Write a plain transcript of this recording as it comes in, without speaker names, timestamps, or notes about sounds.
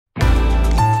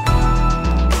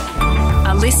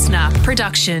listener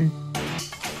production.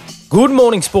 Good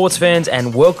morning, sports fans,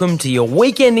 and welcome to your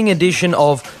weekending edition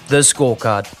of The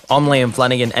Scorecard. I'm Liam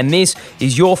Flanagan, and this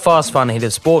is your fast fun hit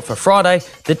of sport for Friday,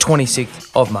 the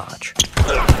 26th of March.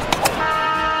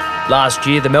 Last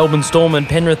year, the Melbourne Storm and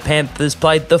Penrith Panthers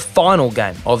played the final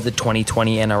game of the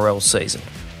 2020 NRL season.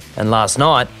 And last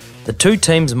night, the two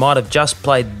teams might have just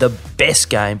played the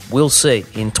best game we'll see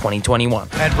in 2021.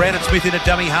 And Brandon Smith in a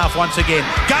dummy half once again.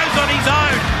 Goes on his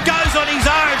own.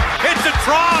 It's a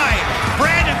try.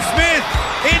 Brandon Smith,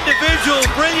 individual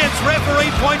brilliance.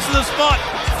 Referee points to the spot.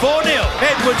 4-0.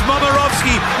 Edwards,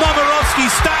 Momorowski,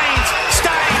 Staines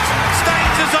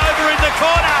is over in the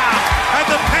corner. And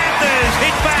the Panthers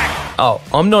hit back. Oh,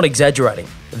 I'm not exaggerating.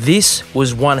 This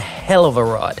was one hell of a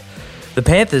ride. The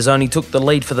Panthers only took the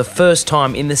lead for the first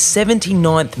time in the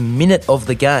 79th minute of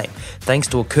the game, thanks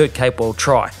to a Kurt Capewell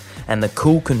try and the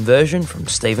cool conversion from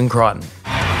Stephen Crichton.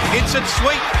 Instant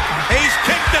sweep. He's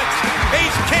kicked it.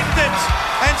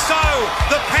 And so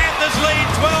the Panthers lead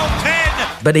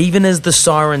 12-10. But even as the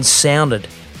sirens sounded,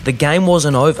 the game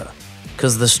wasn't over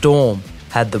because the Storm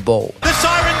had the ball. The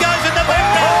siren goes in the back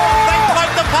now. They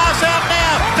float the pass out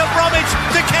now to Bromwich,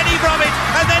 to Kenny Bromwich,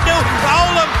 and then to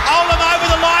Olam over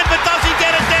the line, but does he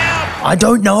get it down? I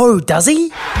don't know, does he?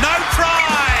 No try.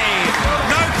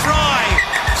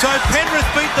 So Penrith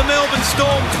beat the Melbourne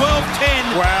Storm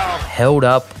 12-10. Wow. Held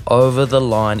up over the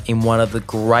line in one of the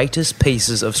greatest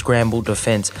pieces of scramble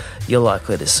defence you're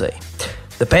likely to see.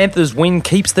 The Panthers' win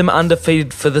keeps them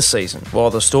undefeated for the season,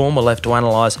 while the Storm are left to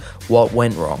analyse what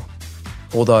went wrong.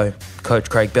 Although Coach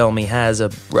Craig Bellamy has a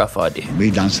rough idea.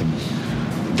 We done some,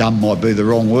 dumb might be the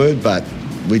wrong word, but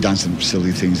we done some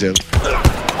silly things early.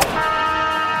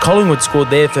 Collingwood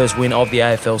scored their first win of the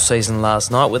AFL season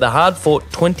last night with a hard-fought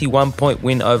 21-point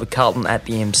win over Carlton at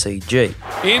the MCG.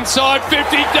 Inside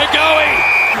 50,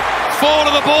 Degoe, forward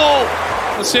of the ball.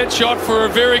 A set shot for a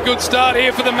very good start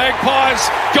here for the Magpies.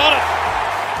 Got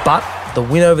it. But the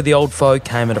win over the old foe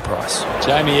came at a price.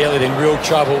 Jamie Elliott in real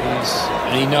trouble,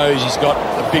 and he knows he's got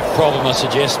a big problem, I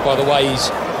suggest, by the way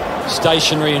he's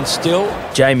stationary and still.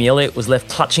 Jamie Elliott was left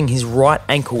clutching his right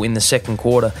ankle in the second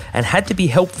quarter and had to be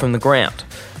helped from the ground.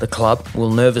 The club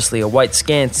will nervously await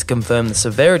scans to confirm the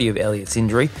severity of Elliott's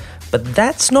injury, but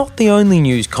that's not the only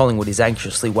news Collingwood is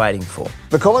anxiously waiting for.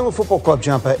 The Collingwood Football Club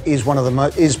jumper is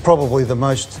is probably the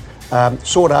most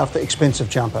sought after, expensive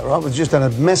jumper. Right, we've just done a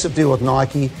massive deal with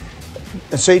Nike,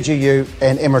 CGU,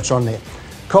 and Emirates on there.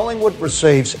 Collingwood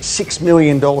receives $6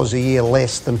 million a year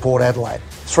less than Port Adelaide.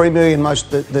 $3 million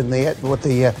most than what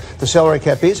the salary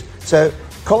cap is. So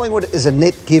Collingwood is a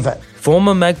net giver.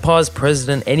 Former Magpies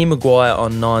president Eddie Maguire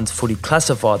on Nine's Footy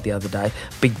Classified the other day,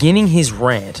 beginning his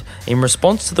rant in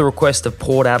response to the request of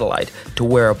Port Adelaide to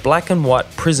wear a black and white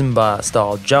prison bar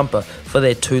style jumper for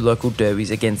their two local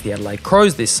derbies against the Adelaide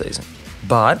Crows this season.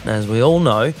 But, as we all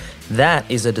know, that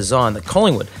is a design that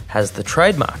Collingwood has the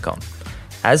trademark on.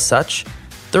 As such,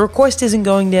 the request isn't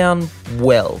going down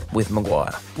well with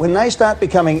Maguire. When they start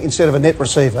becoming, instead of a net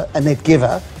receiver, a net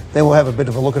giver, then we'll have a bit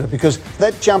of a look at it, because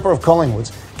that jumper of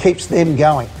Collingwood's keeps them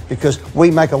going, because we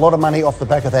make a lot of money off the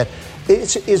back of that.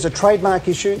 It is a trademark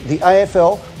issue. The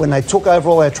AFL, when they took over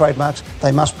all our trademarks,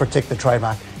 they must protect the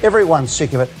trademark. Everyone's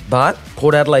sick of it. But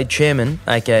Port Adelaide chairman,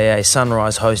 aka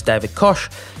Sunrise host David Koch,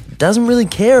 doesn't really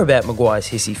care about Maguire's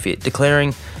hissy fit,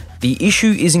 declaring the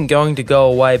issue isn't going to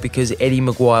go away because Eddie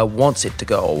Maguire wants it to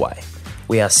go away.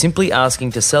 We are simply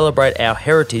asking to celebrate our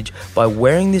heritage by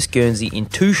wearing this Guernsey in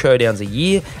 2 showdowns a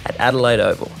year at Adelaide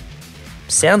Oval.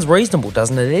 Sounds reasonable,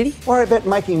 doesn't it, Eddie? Worry about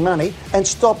making money and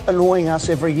stop annoying us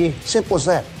every year. Simple as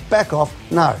that. Back off.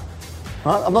 No.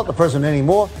 Right? I'm not the president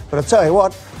anymore, but I tell you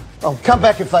what, I'll come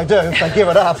back if they do, if they give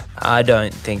it up. I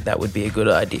don't think that would be a good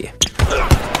idea.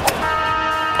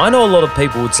 I know a lot of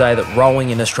people would say that rowing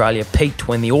in Australia peaked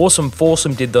when the awesome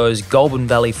foursome did those Goulburn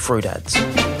Valley fruit ads.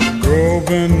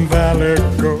 Goulburn Valley,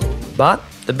 go. But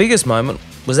the biggest moment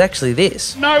was actually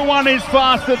this. No one is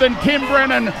faster than Kim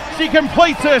Brennan. She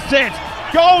completes her set.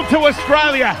 Gold to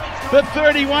Australia. The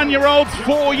 31-year-old's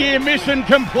 4-year mission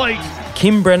complete.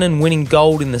 Kim Brennan winning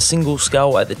gold in the single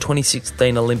scull at the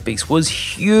 2016 Olympics was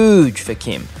huge for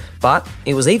Kim, but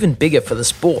it was even bigger for the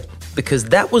sport, because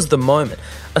that was the moment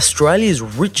Australia's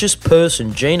richest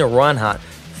person, Gina Rinehart,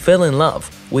 fell in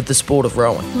love with the sport of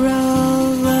rowing.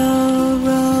 Row, row,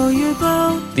 row your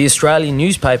boat The Australian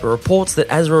newspaper reports that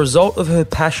as a result of her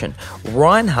passion,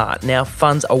 Reinhardt now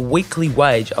funds a weekly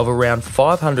wage of around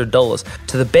 $500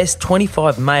 to the best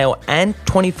 25 male and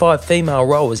 25 female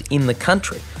rowers in the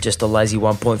country, just a lazy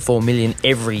 $1.4 million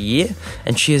every year,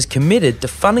 and she is committed to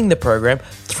funding the program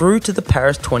through to the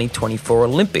Paris 2024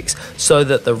 Olympics so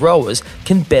that the rowers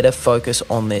can better focus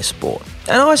on their sport.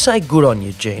 And I say good on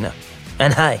you, Gina.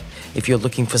 And hey, if you're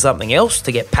looking for something else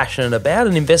to get passionate about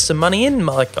and invest some money in,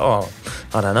 like, a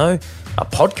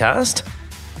podcast,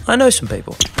 I know some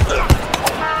people.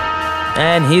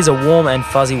 And here's a warm and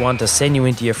fuzzy one to send you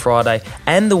into your Friday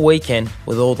and the weekend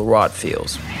with all the right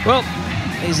feels. Well,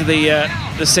 these are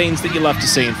the scenes that you love to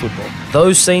see in football.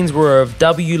 Those scenes were of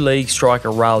W League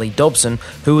striker Riley Dobson,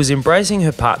 who was embracing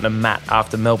her partner Matt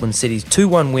after Melbourne City's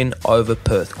 2-1 win over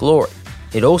Perth Glory.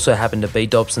 It also happened to be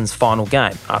Dobson's final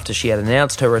game after she had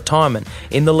announced her retirement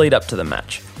in the lead up to the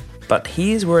match. But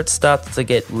here's where it starts to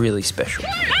get really special.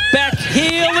 Back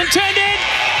heel and turned in,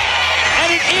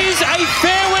 and it is a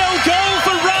farewell goal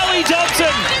for Riley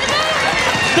Dobson.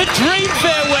 The dream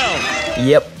farewell.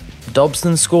 Yep,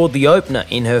 Dobson scored the opener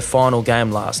in her final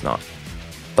game last night.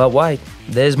 But wait,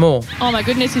 there's more. Oh my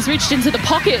goodness, he's reached into the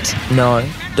pocket. No,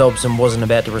 Dobson wasn't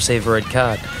about to receive a red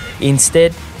card.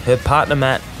 Instead, her partner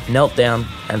Matt knelt down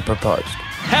and proposed.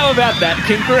 How about that?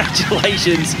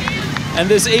 Congratulations. And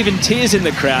there's even tears in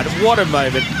the crowd. What a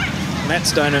moment. Matt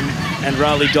Stoneham and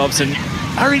Riley Dobson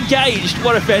are engaged.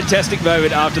 What a fantastic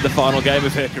moment after the final game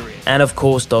of her career. And of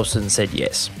course Dobson said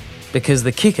yes, because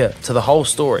the kicker to the whole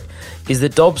story is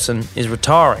that Dobson is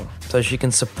retiring so she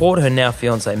can support her now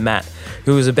fiancé Matt,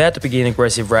 who is about to begin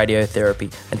aggressive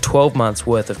radiotherapy and 12 months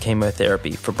worth of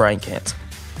chemotherapy for brain cancer.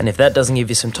 And if that doesn't give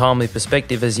you some timely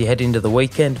perspective as you head into the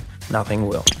weekend, nothing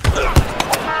will.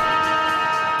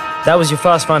 That was your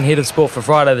Fast Fun hit of sport for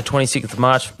Friday the 26th of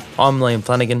March. I'm Liam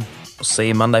Flanagan. We'll see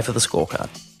you Monday for the scorecard.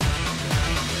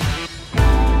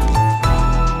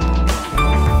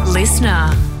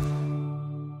 Listener.